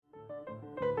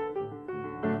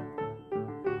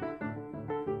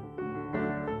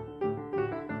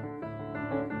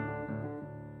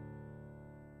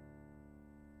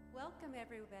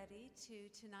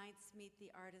tonight's Meet the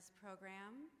Artist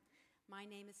program. My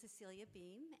name is Cecelia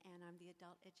Beam, and I'm the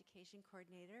Adult Education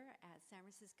Coordinator at San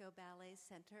Francisco Ballet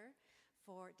Center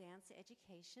for Dance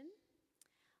Education.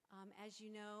 As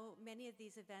you know, many of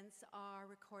these events are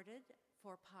recorded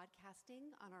for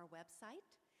podcasting on our website,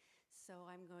 so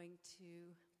I'm going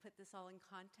to put this all in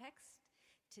context.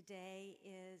 Today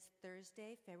is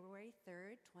Thursday, February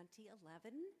 3rd,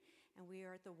 2011, and we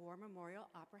are at the War Memorial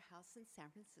Opera House in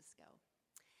San Francisco.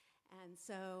 And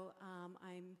so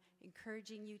I'm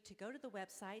encouraging you to go to the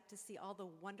website to see all the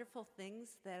wonderful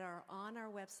things that are on our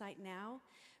website now.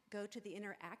 Go to the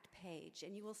Interact page,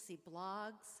 and you will see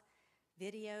blogs,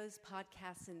 videos,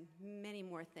 podcasts, and many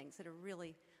more things that are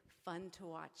really fun to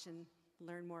watch and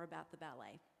learn more about the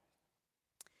ballet.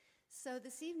 So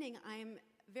this evening, I'm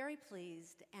very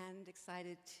pleased and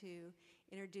excited to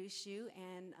introduce you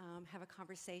and have a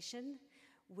conversation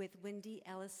with Wendy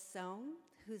Ellis Somes,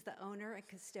 who's the owner and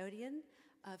custodian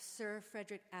of Sir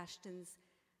Frederick Ashton's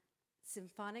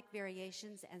Symphonic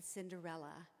Variations and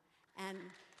Cinderella. And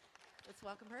let's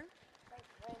welcome her. Thank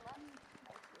you very much.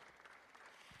 Thank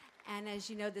you. And as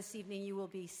you know, this evening you will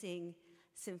be seeing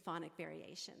Symphonic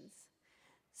Variations.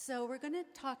 So we're going to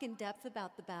talk in depth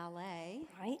about the ballet.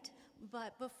 Right.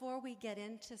 But before we get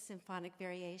into Symphonic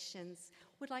Variations,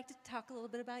 we'd like to talk a little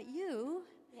bit about you.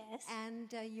 Yes.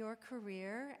 And your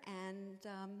career and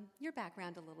your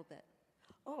background a little bit.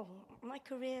 Oh, my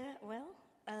career, well,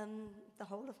 the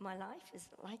whole of my life is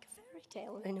like a fairy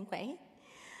tale in a way.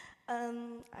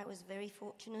 I was very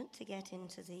fortunate to get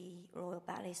into the Royal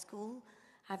Ballet School,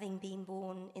 having been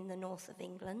born in the north of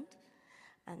England.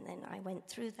 And then I went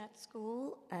through that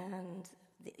school and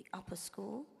the upper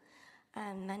school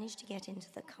and managed to get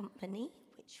into the company,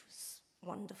 which was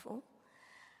wonderful.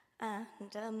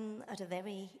 And at a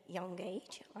very young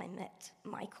age, I met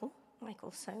Michael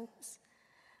Somes,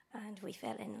 and we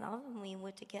fell in love, and we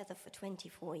were together for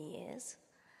 24 years.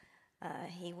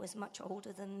 He was much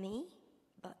older than me,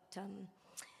 but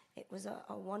it was a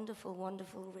wonderful,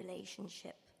 wonderful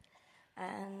relationship,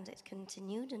 and it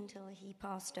continued until he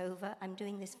passed over. I'm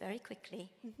doing this very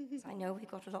quickly, because I know we've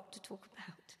got a lot to talk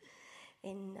about,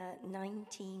 in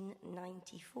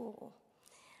 1994.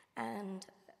 And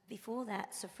before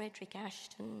that, Sir Frederick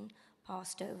Ashton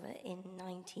passed over in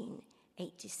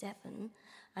 1987,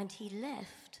 and he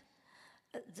left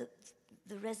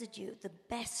the residue, the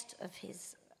best of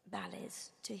his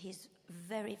ballets, to his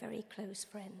very, very close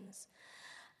friends.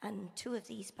 And two of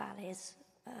these ballets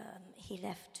he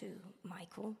left to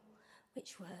Michael,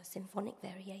 which were Symphonic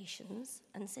Variations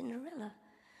and Cinderella.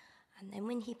 And then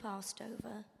when he passed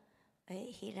over,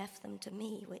 he left them to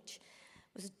me, which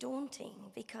was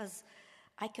daunting, because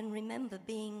I can remember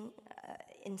being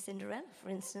in Cinderella, for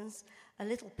instance, a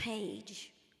little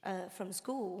page from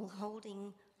school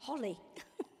holding Holly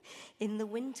in the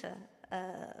winter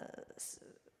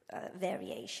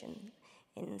variation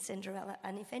in Cinderella.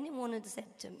 And if anyone had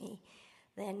said to me,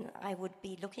 then I would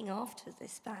be looking after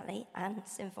this ballet and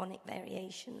Symphonic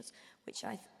Variations, which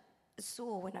I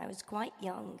saw when I was quite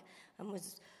young and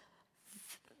was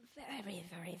very,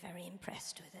 very, very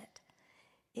impressed with it.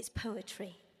 It's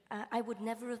poetry. I would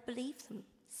never have believed them.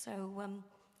 So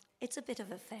it's a bit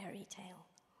of a fairy tale.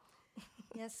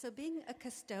 Yes, so being a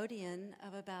custodian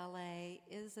of a ballet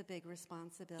is a big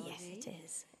responsibility. Yes, it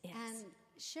is. Yes. And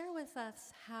share with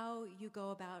us how you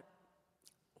go about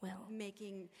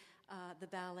making the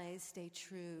ballet stay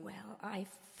true. Well,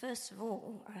 first of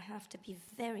all, I have to be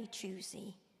very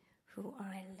choosy who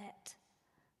I let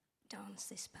dance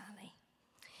this ballet.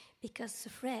 Because Sir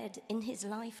Fred, in his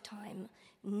lifetime,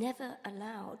 never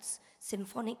allowed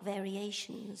Symphonic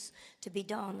Variations to be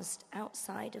danced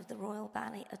outside of the Royal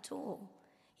Ballet at all.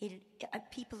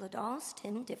 People had asked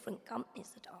him, different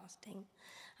companies had asked him,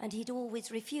 and he'd always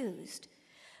refused.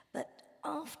 But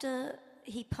after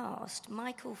he passed,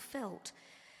 Michael felt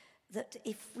that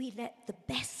if we let the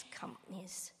best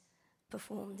companies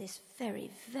perform this very,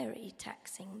 very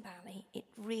taxing ballet, it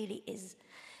really is,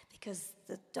 because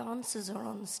the dancers are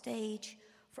on stage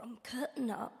from curtain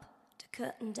up to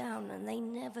curtain down, and they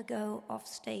never go off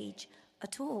stage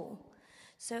at all.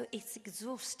 So it's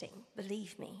exhausting,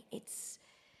 believe me.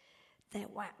 They're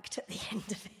whacked at the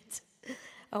end of it.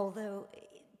 Although,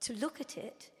 to look at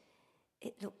it,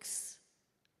 it looks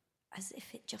as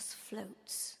if it just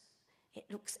floats.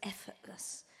 It looks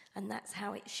effortless, and that's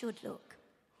how it should look.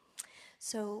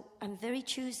 So I'm very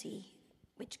choosy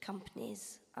which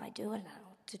companies I do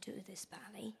allow to do this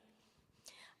ballet.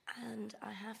 And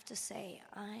I have to say,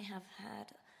 I have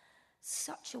had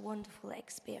such a wonderful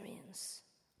experience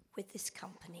with this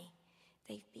company.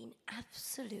 They've been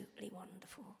absolutely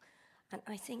wonderful. And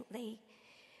I think they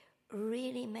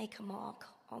really make a mark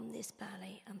on this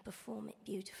ballet and perform it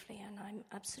beautifully, and I'm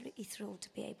absolutely thrilled to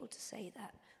be able to say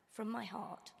that from my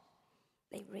heart.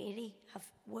 They really have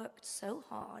worked so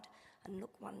hard and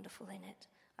look wonderful in it.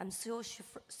 I'm sure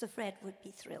Sir Fred would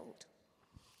be thrilled.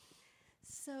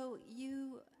 So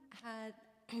you had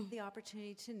the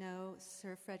opportunity to know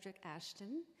Sir Frederick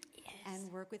Ashton. Yes.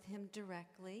 And work with him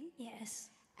directly. Yes.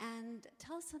 And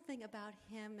tell us something about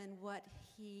him and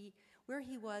where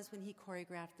he was when he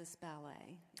choreographed this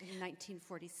ballet in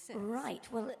 1946.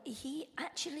 Right. Well, he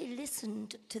actually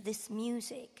listened to this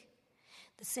music,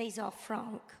 the César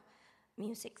Franck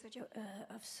music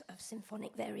of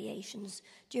symphonic variations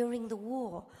during the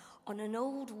war on an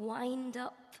old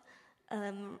wind-up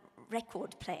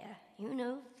record player,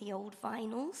 the old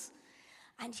vinyls.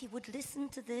 And he would listen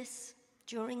to this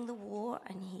during the war,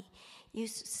 and he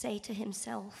used to say to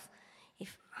himself,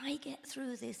 if I get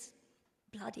through this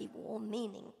bloody war,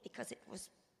 meaning because it was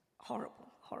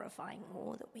horrible, horrifying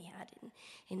war that we had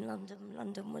in London.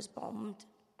 London was bombed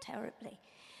terribly.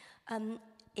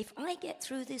 If I get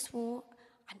through this war,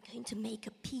 I'm going to make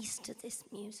a piece to this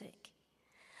music.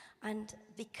 And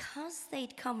because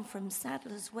they'd come from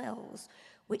Sadler's Wells,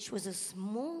 which was a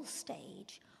small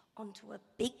stage, onto a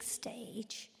big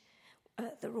stage,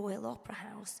 the Royal Opera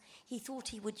House, he thought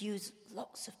he would use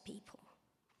lots of people.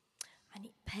 And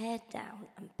it pared down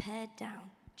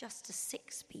just to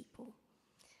 6 people.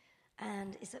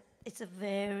 And it's a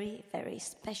very, very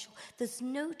special. There's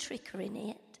no trickery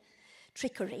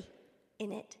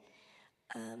in it.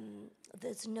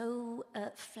 There's no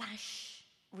flash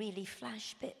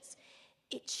bits.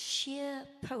 It's sheer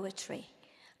poetry.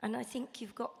 And I think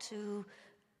you've got to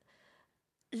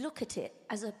look at it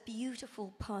as a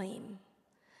beautiful poem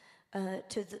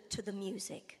to the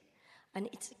music, and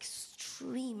it's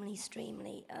extremely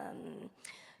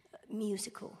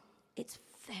musical. It's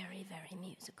very, very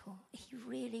musical. He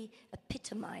really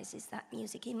epitomizes that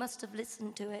music. He must have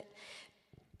listened to it,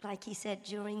 like he said,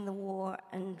 during the war,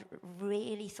 and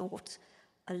really thought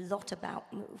a lot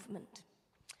about movement.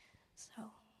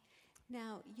 So,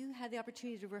 now you had the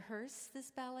opportunity to rehearse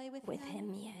this ballet with him? With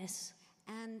him, yes.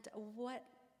 And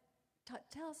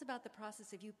tell us about the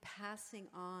process of you passing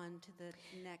on to the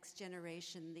next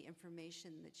generation the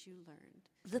information that you learned.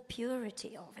 The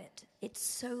purity of it. It's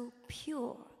so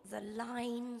pure. The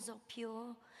lines are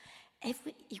pure.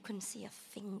 You can see a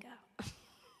finger. A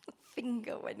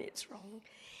finger when it's wrong.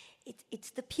 It's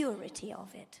the purity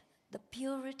of it. The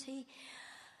purity,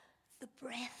 the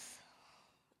breath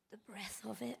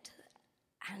of it.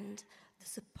 And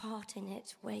there's a part in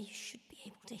it where you should be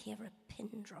able to hear a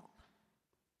pin drop.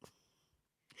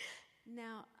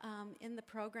 Now, in the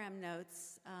program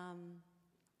notes,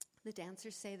 the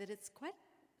dancers say that it's quite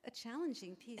a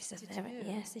challenging piece to do.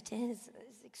 Yes, it is.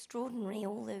 It's extraordinary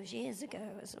all those years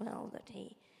ago as well that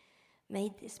he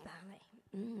made this ballet.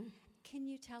 Can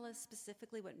you tell us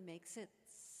specifically what makes it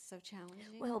so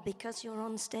challenging? Well, because you're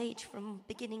on stage from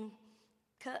beginning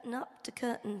curtain up to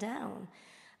curtain down.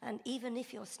 And even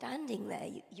if you're standing there,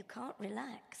 you can't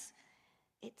relax.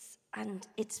 It's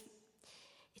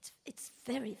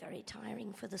very, very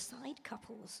tiring for the side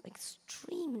couples.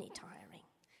 Extremely tiring.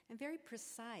 And very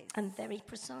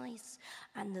precise.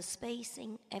 And the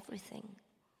spacing, everything.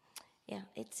 Yeah,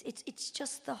 it's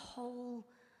just the whole.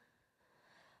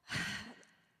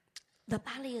 The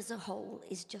ballet as a whole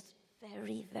is just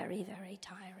very, very, very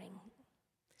tiring.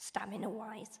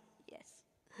 Stamina-wise, yes.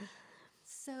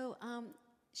 So,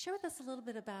 share with us a little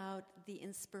bit about the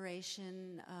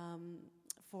inspiration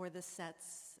for the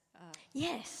sets.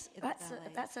 Yes,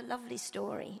 that's a lovely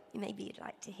story. Maybe you'd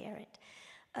like to hear it.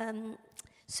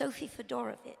 Sophie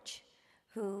Fedorovich,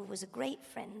 who was a great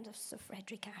friend of Sir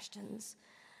Frederick Ashton's,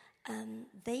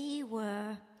 they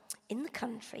were in the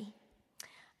country,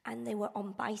 and they were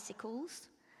on bicycles,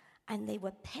 and they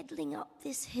were pedaling up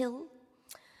this hill,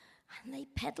 and they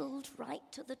pedaled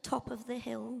right to the top of the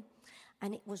hill,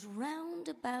 and it was round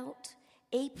about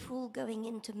April going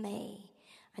into May,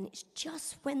 and it's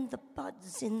just when the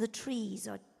buds in the trees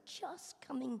are just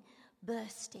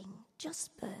bursting.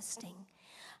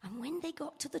 And when they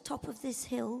got to the top of this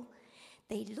hill,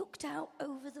 they looked out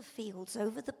over the fields,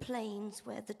 over the plains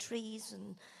where the trees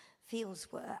and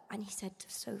fields were, and he said to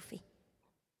Sophie,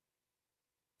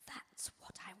 "That's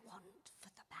what I want for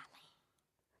the ballet.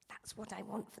 That's what I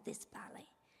want for this ballet."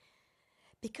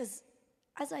 Because,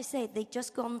 as I said, they'd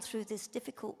just gone through this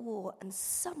difficult war, and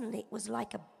suddenly it was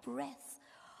like a breath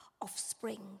of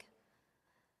spring.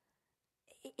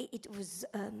 It was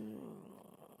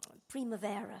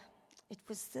primavera. It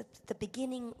was the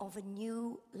beginning of a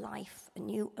new life, a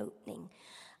new opening.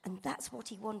 And that's what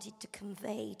he wanted to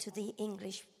convey to the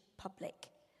English public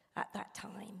at that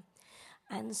time.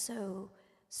 And so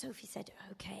Sophie said,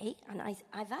 okay. And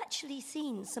I've actually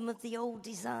seen some of the old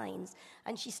designs,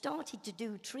 and she started to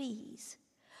do trees.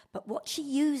 But what she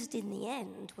used in the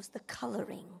end was the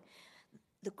colouring,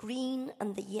 the green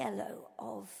and the yellow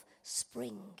of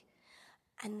spring.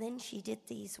 And then she did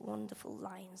these wonderful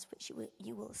lines, which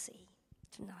you will see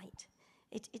tonight.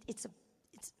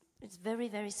 It's very,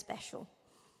 very special.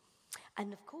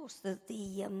 And of course, the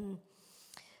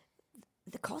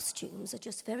costumes are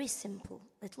just very simple.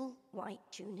 Little white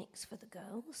tunics for the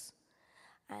girls,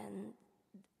 and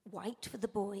white for the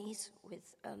boys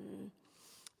with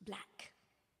black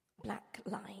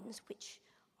lines, which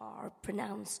are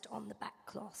pronounced on the back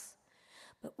cloth.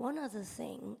 But one other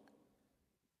thing,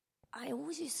 I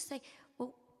always used to say,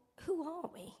 well, who are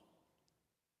we?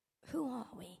 Who are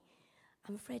we?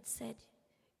 And Fred said,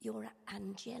 you're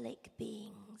angelic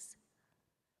beings,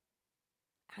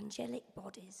 angelic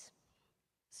bodies.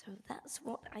 So that's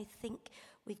what I think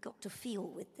we've got to feel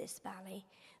with this ballet.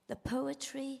 The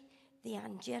poetry, the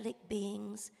angelic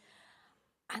beings,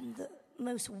 and the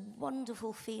most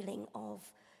wonderful feeling of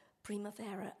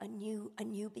primavera, a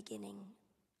new beginning,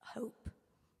 hope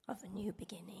of a new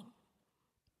beginning.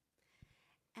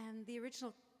 And the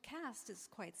original cast is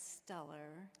quite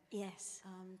stellar. Yes.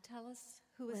 Tell us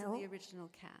who was in the original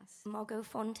cast. Margot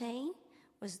Fontaine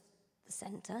was the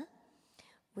centre,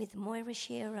 with Moira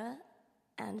Shearer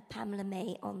and Pamela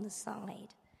May on the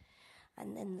side.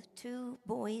 And then the two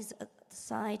boys at the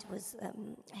side was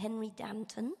Henry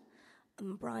Danton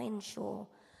and Brian Shaw.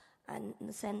 And in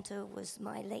the centre was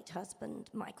my late husband,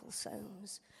 Michael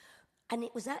Somes. And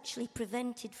it was actually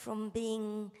prevented from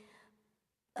being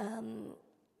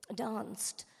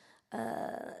danced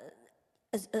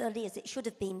as early as it should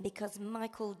have been, because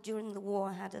Michael, during the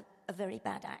war, had a very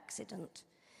bad accident,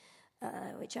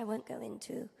 which I won't go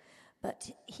into.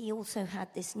 But he also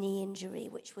had this knee injury,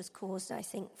 which was caused, I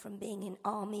think, from being in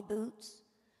army boots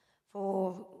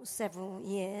for several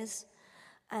years.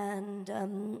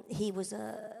 And he was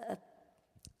a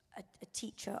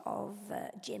teacher of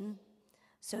gym,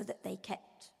 so that they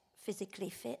kept physically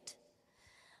fit.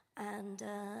 And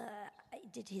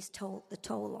it did the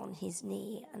toll on his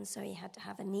knee, and so he had to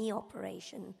have a knee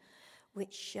operation,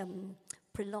 which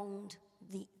prolonged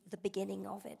the beginning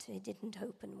of it. It didn't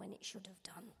open when it should have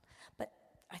done. But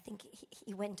I think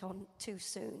he went on too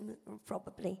soon,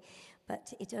 probably.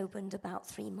 But it opened about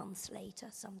 3 months later,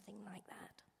 something like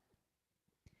that.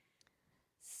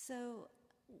 So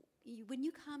when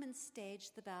you come and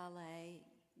stage the ballet,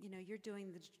 you're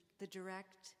doing the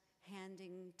direct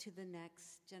handing to the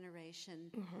next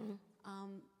generation,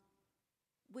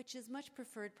 which is much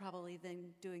preferred probably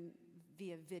than doing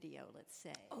via video, let's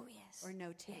say. Oh, yes. Or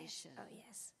notation. Yes. Oh,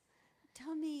 yes.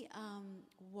 Tell me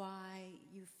why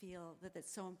you feel that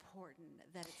it's so important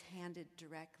that it's handed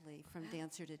directly from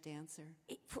dancer to dancer.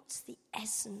 It puts the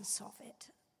essence of it,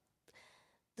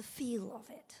 the feel of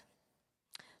it,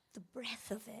 the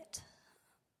breath of it.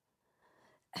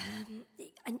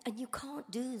 And you can't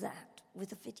do that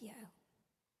with a video.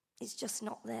 It's just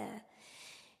not there.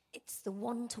 It's the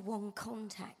one-to-one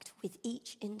contact with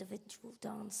each individual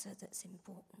dancer that's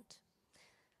important.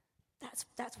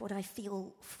 That's what I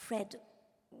feel Fred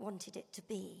wanted it to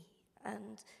be.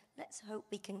 And let's hope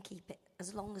we can keep it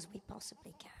as long as we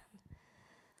possibly can.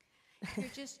 If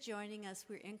you're just joining us,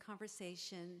 we're in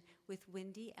conversation with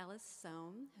Wendy Ellis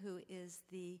Somes, who is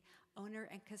the owner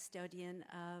and custodian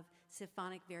of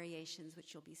Symphonic Variations,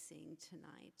 which you'll be seeing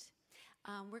tonight.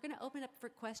 We're going to open up for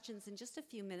questions in just a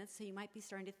few minutes, so you might be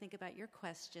starting to think about your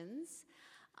questions.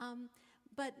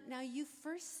 But now you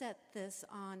first set this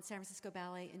on San Francisco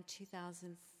Ballet in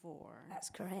 2004. That's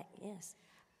correct, yes.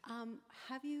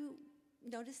 Have you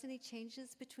noticed any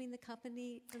changes between the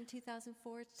company from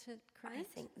 2004 to current? I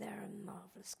think they're a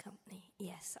marvellous company,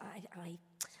 yes.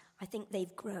 I think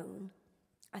they've grown.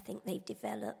 I think they've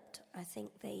developed. I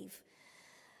think they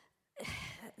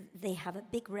have a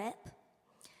big rep.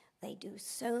 They do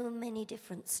so many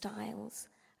different styles.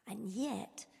 And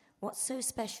yet, what's so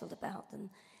special about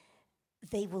them,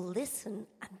 they will listen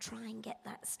and try and get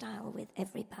that style with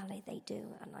every ballet they do.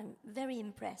 And I'm very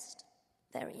impressed,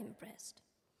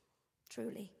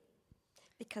 truly.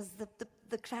 Because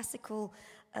the classical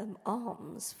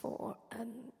arms for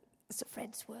Sir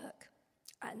Fred's work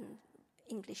and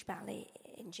English ballet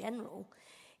in general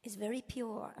is very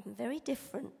pure and very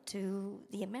different to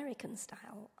the American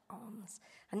style arms.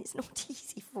 And it's not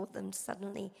easy for them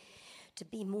suddenly to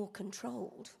be more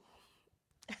controlled.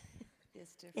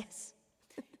 It's different. Yes.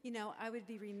 I would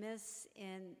be remiss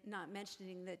in not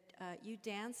mentioning that you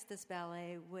danced this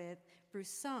ballet with Bruce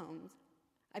Somes,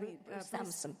 Bruce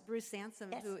Sansom. Bruce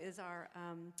Sansom, Yes. who is our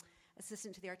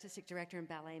assistant to the artistic director and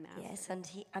ballet master. Yes, and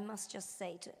I must just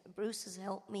say, Bruce has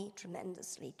helped me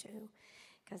tremendously too,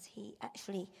 because he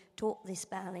actually taught this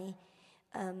ballet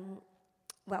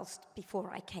whilst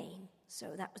before I came.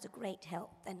 So that was a great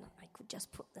help. Then I could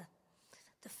just put the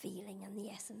feeling and the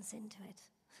essence into it.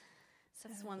 So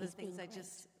that's one of the he's things been I great.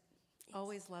 just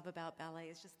always love about ballet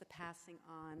is just the passing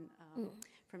on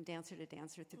from dancer to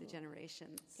dancer through the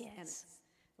generations. Yes. And it's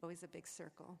always a big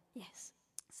circle. Yes.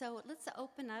 So let's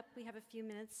open up. We have a few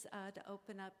minutes to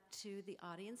open up to the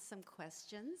audience some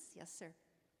questions. Yes, sir.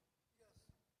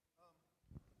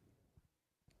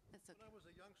 That's okay. When I was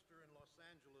a youngster in Los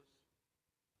Angeles,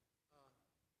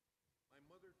 my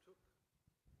mother took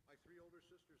my 3 older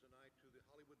sisters and I to the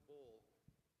Hollywood Bowl,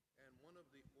 and one of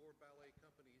the 4 ballet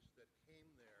companies that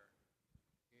came there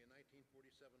in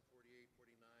 1947, 48,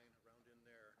 49, around in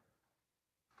there,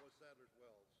 was Sadler's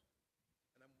Wells.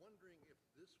 And I'm wondering if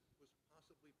this was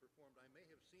possibly performed. I may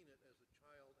have seen it as a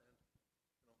child,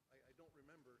 and I don't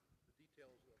remember the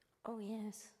details of. Oh,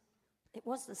 yes. It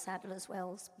was the Sadler's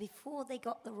Wells. Before they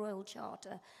got the Royal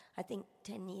Charter, I think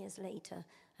 10 years later,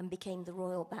 and became the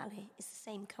Royal Ballet. It's the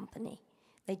same company.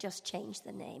 They just changed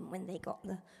the name when they got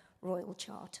the Royal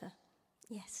Charter.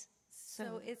 Yes.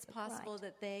 So it's possible right.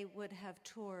 that they would have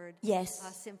toured Yes.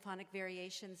 symphonic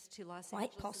variations to Los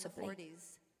Quite Angeles possibly. in the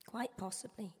 40s. Quite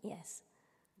possibly, yes.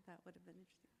 That would have been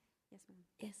interesting. Yes, ma'am.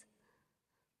 Yes.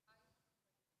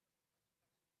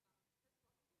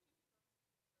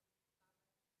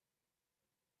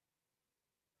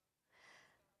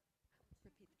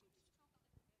 Repeat.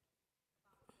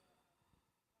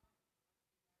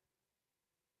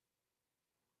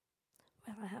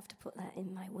 Well, I have to put that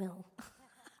in my will.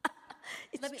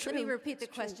 It's Let me true. repeat the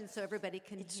It's true. question so everybody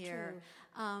can It's hear.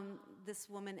 true. This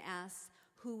woman asks,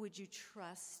 who would you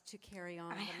trust to carry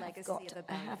on I the have legacy of the I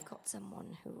ballet? have got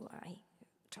someone who I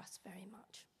trust very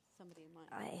much. Somebody in mind.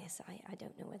 I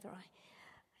don't know whether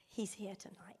he's here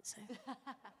tonight, so.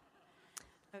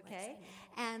 Okay.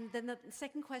 And then the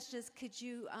second question is, could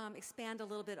you expand a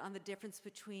little bit on the difference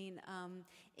between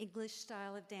English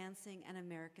style of dancing and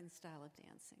American style of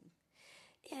dancing?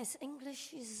 Yes,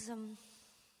 English is,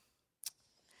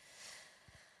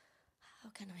 how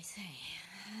can I say?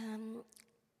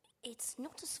 It's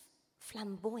not as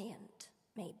flamboyant,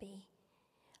 maybe,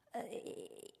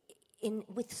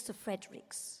 with Sir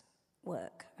Frederick's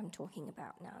work, I'm talking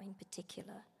about now in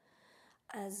particular,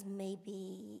 as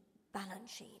maybe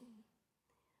Balanchine.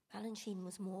 Balanchine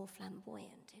was more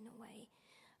flamboyant in a way.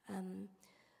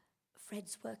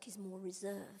 Fred's work is more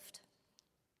reserved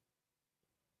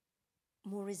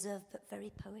but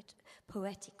very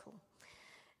poetical.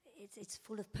 It's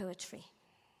full of poetry.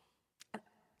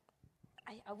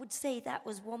 I would say that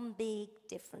was one big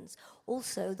difference.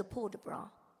 Also, the port de bras.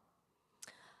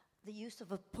 The use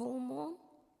of a palmant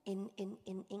in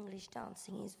English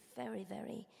dancing is very,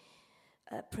 very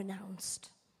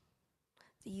pronounced.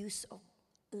 The use of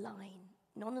line.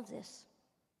 None of this.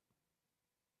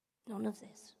 None of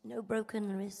this. No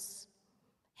broken wrists.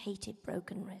 Hated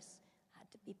broken wrists.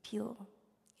 Had to be pure.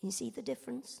 You see the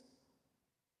difference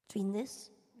between this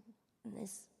and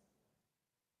this?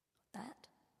 That.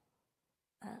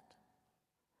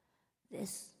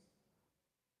 This.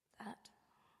 That.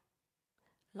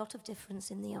 A lot of difference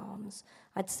in the arms.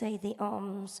 I'd say the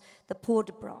arms, the port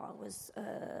de bras was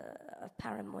a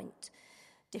paramount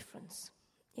difference.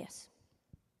 Yes.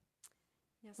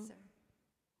 Yes, sir.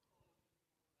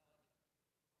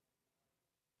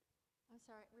 I'm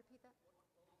sorry, repeat that.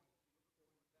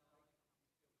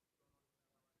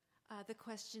 The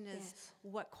question is, Yes.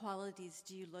 what qualities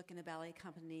do you look in a ballet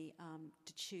company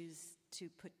to choose to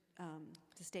put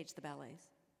to stage the ballets?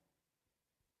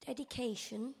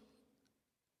 Dedication,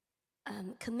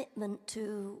 commitment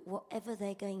to whatever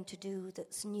they're going to do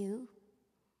that's new,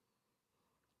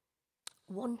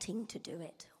 wanting to do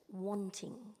it,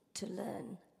 wanting to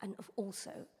learn, and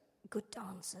also good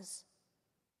dancers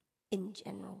in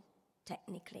general.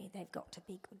 Technically, they've got to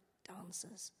be good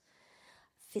dancers.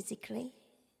 Physically,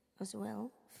 as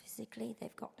well. Physically,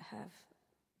 they've got to have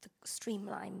the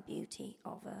streamlined beauty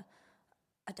of a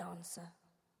dancer,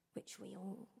 which we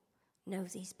all know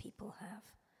these people have.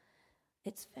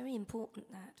 It's very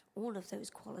important that all of those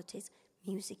qualities,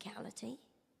 musicality,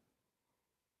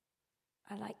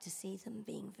 I like to see them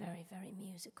being very, very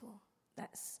musical.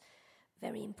 That's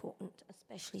very important,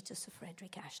 especially to Sir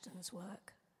Frederick Ashton's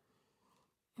work.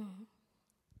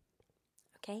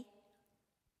 Okay?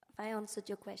 Have I answered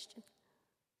your question?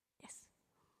 Yes.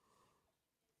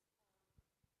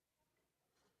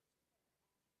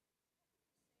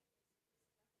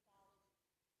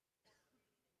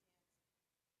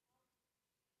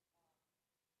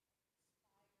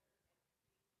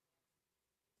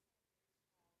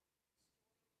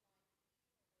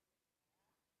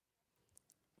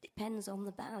 depends on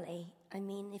the ballet. I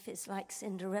mean, if it's like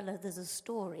Cinderella, there's a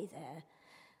story there,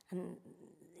 and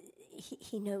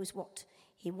he knows what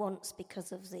he wants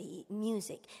because of the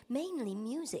music. Mainly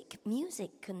music.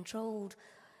 Music controlled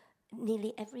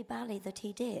nearly every ballet that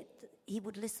he did. He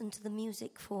would listen to the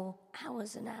music for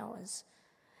hours and hours.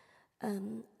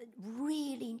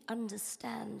 Really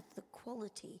understand the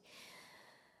quality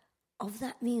of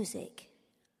that music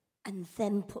and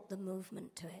then put the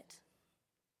movement to it.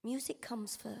 Music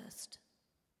comes first.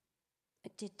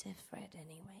 It did to Fred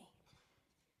anyway.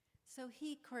 So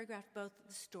he choreographed both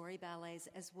the story ballets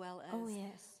as well as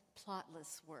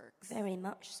plotless works. Very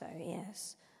much so,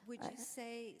 yes. Would you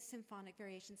say symphonic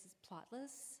variations is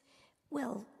plotless?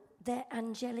 Well, they're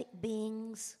angelic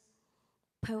beings,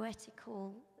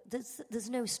 poetical. There's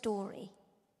no story.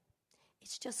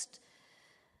 It's just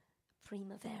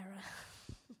primavera,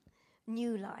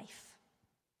 new life,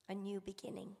 a new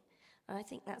beginning. And I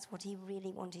think that's what he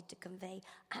really wanted to convey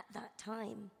at that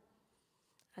time.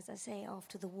 As I say,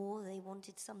 after the war, they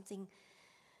wanted something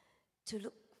to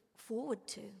look forward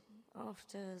to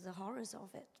after the horrors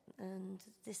of it. And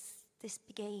this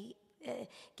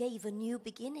gave a new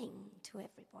beginning to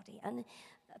everybody. And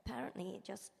apparently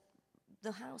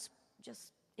the house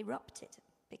just erupted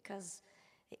because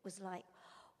it was like,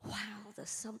 wow,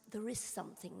 there is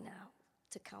something now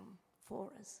to come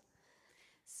for us.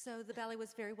 So the ballet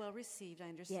was very well received, I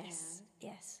understand.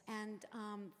 Yes. And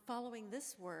following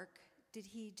this work, did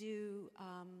he do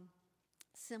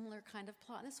similar kind of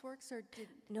plotless works, or did...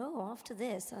 No, after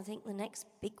this, I think the next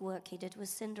big work he did was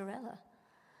Cinderella,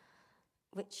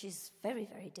 which is very,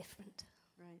 very different.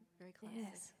 Right, very classic.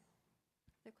 Yes.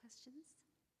 Other questions?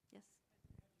 Yes.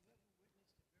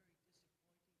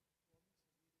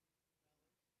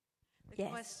 The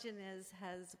question is,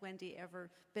 has Wendy ever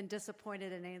been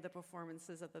disappointed in any of the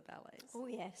performances of the ballets? Oh,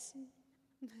 yes.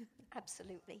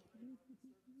 Absolutely.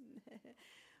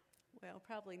 Well,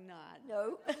 probably not.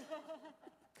 No.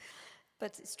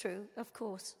 But it's true, of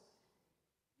course.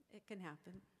 It can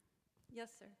happen. Yes,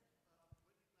 sir.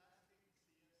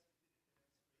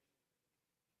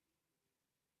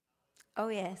 Oh,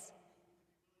 yes.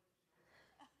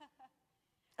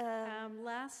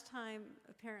 Last time,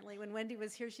 apparently, when Wendy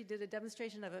was here, she did a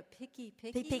demonstration of a picky.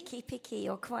 Picky,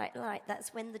 you're quite right.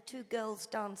 That's when the two girls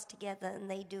dance together and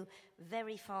they do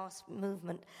very fast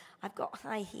movement. I've got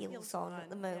high heels on at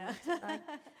the moment. Yeah.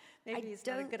 Maybe it's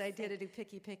not a good idea to do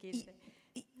picky.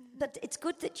 But it's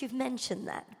good that you've mentioned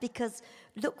that, because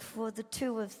look for the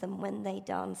two of them when they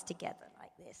dance together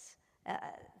like this.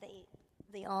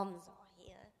 The arms are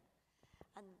here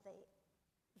and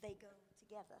they go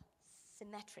together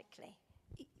symmetrically.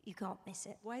 You can't miss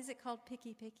it. Why is it called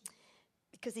picky?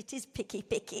 Because it is picky.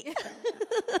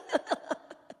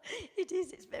 It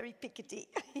is, it's very pickety.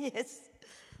 Yes.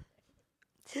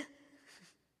 The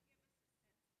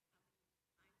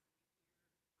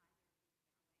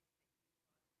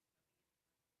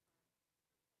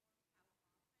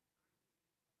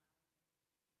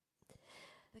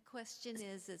question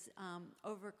is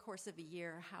over a course of a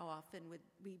year, how often would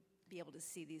we be able to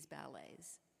see these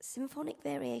ballets? Symphonic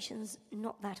variations,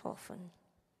 not that often.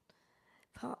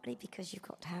 Partly because you've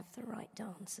got to have the right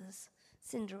dancers.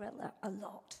 Cinderella, a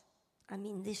lot. I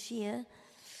mean, this year,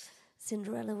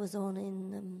 Cinderella was on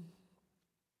in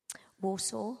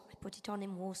Warsaw. I put it on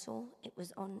in Warsaw. It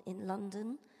was on in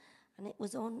London. And it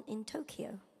was on in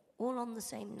Tokyo, all on the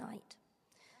same night.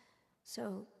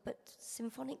 So, but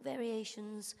symphonic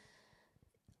variations,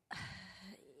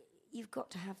 you've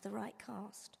got to have the right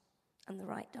cast and the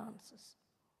right dancers.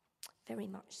 Very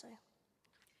much so.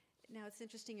 Now, it's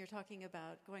interesting you're talking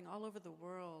about going all over the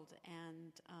world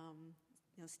and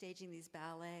staging these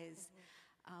ballets.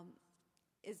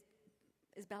 Mm-hmm.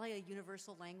 Is ballet a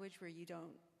universal language where you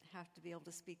don't have to be able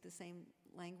to speak the same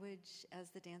language as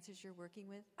the dancers you're working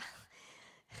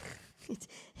with?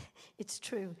 It's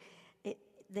true.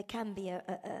 There can be a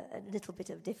little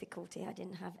bit of difficulty. I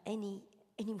didn't have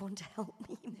anyone to help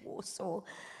me in Warsaw.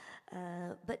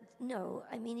 But no,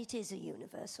 I mean, it is a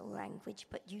universal language,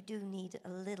 but you do need a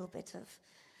little bit of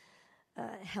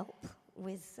help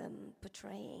with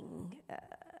portraying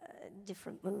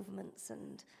different movements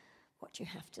and what you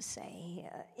have to say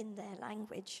in their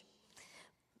language.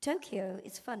 Tokyo,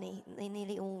 it's funny, they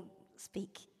nearly all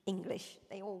speak English.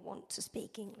 They all want to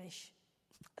speak English.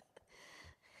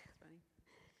 Funny.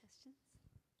 Questions?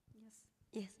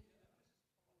 Yes. Yes.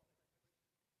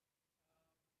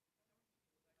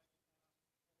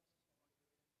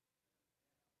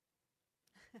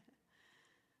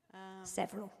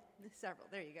 Several.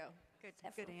 There you go.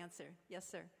 Good answer. Yes,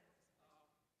 sir.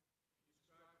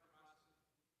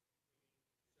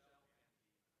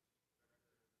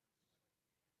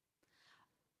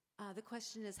 The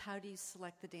question is, how do you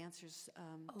select the dancers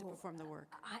to perform the work?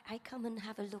 I come and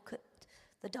have a look at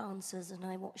the dancers, and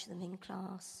I watch them in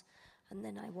class, and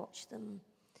then I watch them.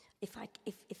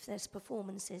 If there's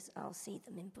performances, I'll see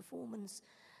them in performance,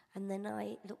 and then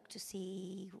I look to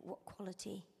see what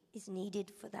quality is needed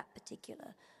for that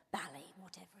particular ballet,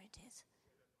 whatever it is.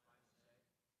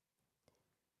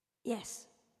 Yes,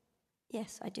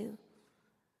 I do.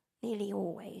 Nearly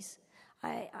always.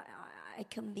 I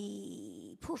can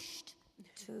be pushed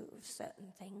to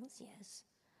certain things, yes.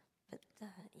 But,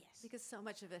 yes. Because so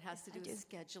much of it has to do with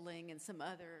scheduling and some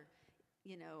other,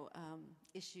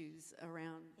 issues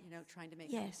around, trying to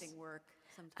make everything work.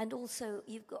 Sometimes. And also,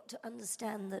 you've got to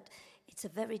understand that it's a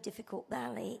very difficult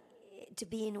ballet. To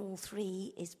be in all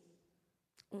three is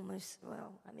almost,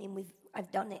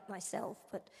 I've done it myself,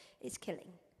 but it's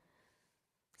killing.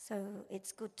 So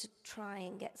it's good to try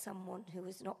and get someone who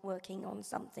is not working on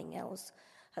something else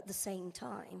at the same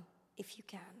time, if you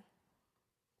can.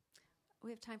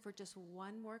 We have time for just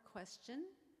one more question.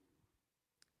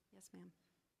 Yes, ma'am.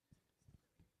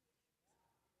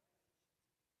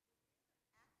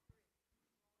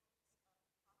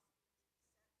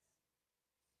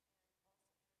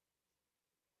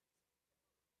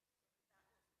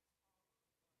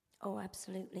 Oh,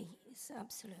 absolutely. It's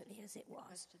absolutely as it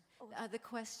was. The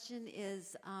question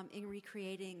is, in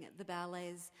recreating the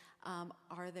ballets,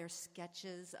 are there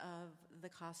sketches of the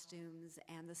costumes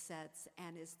and the sets,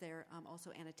 and is there also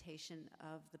annotation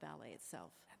of the ballet itself?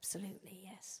 Absolutely,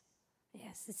 yes.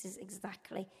 Yes, this is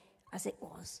exactly as it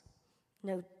was.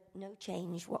 No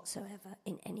change whatsoever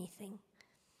in anything.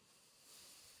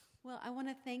 Well, I want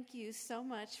to thank you so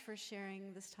much for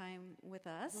sharing this time with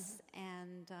us,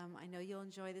 and I know you'll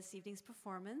enjoy this evening's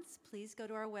performance. Please go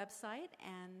to our website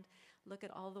and look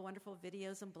at all the wonderful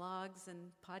videos and blogs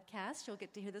and podcasts. You'll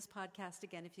get to hear this podcast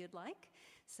again if you'd like.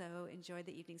 So enjoy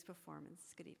the evening's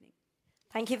performance. Good evening.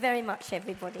 Thank you very much,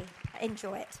 everybody.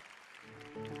 Enjoy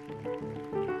it.